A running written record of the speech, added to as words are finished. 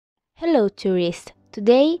Hello tourists!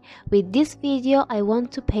 Today, with this video, I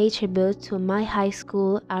want to pay tribute to my high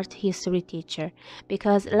school art history teacher,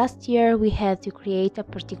 because last year we had to create a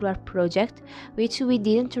particular project which we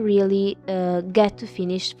didn't really get to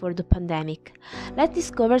finish for the pandemic. Let's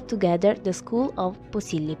discover together the School of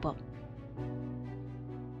Posillipo.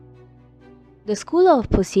 The School of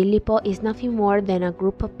Posillipo is nothing more than a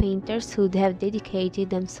group of painters who have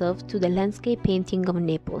dedicated themselves to the landscape painting of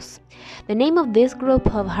Naples. The name of this group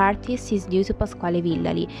of artists is due to Pasquale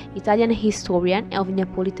Villali, Italian historian of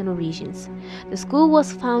Neapolitan origins. The school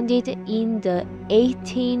was founded in the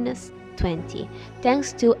 1820,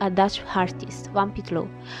 thanks to a Dutch artist, Van Pitlo,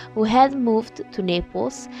 who had moved to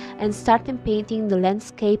Naples and started painting the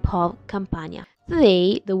landscape of Campania.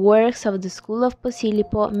 Today, the works of the School of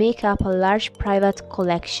Posillipo make up a large private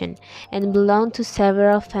collection and belong to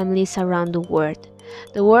several families around the world.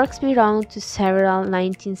 The works belong to several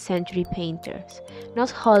 19th century painters,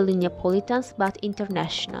 not only Neapolitans but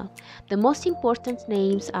international. The most important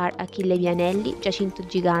names are Achille Vianelli, Giacinto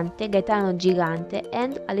Gigante, Gaetano Gigante,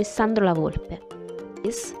 and Alessandro La Volpe.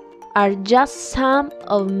 These are just some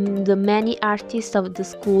of the many artists of the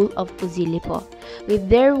School of Posillipo. With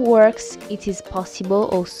their works, it is possible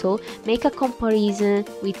also make a comparison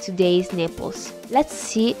with today's Naples. Let's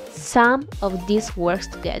see some of these works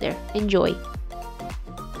together. Enjoy!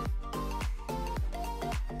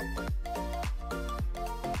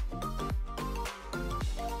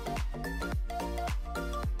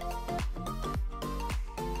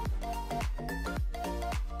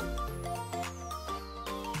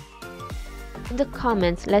 In the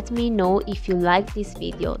comments, let me know if you liked this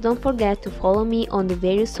video. Don't forget to follow me on the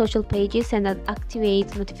various social pages and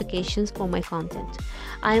activate notifications for my content.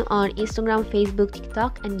 I'm on Instagram, Facebook,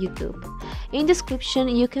 TikTok and YouTube. In the description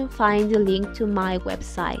you can find the link to my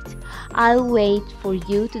website. I'll wait for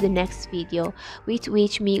you to the next video, with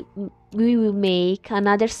which we will make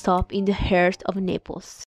another stop in the heart of Naples.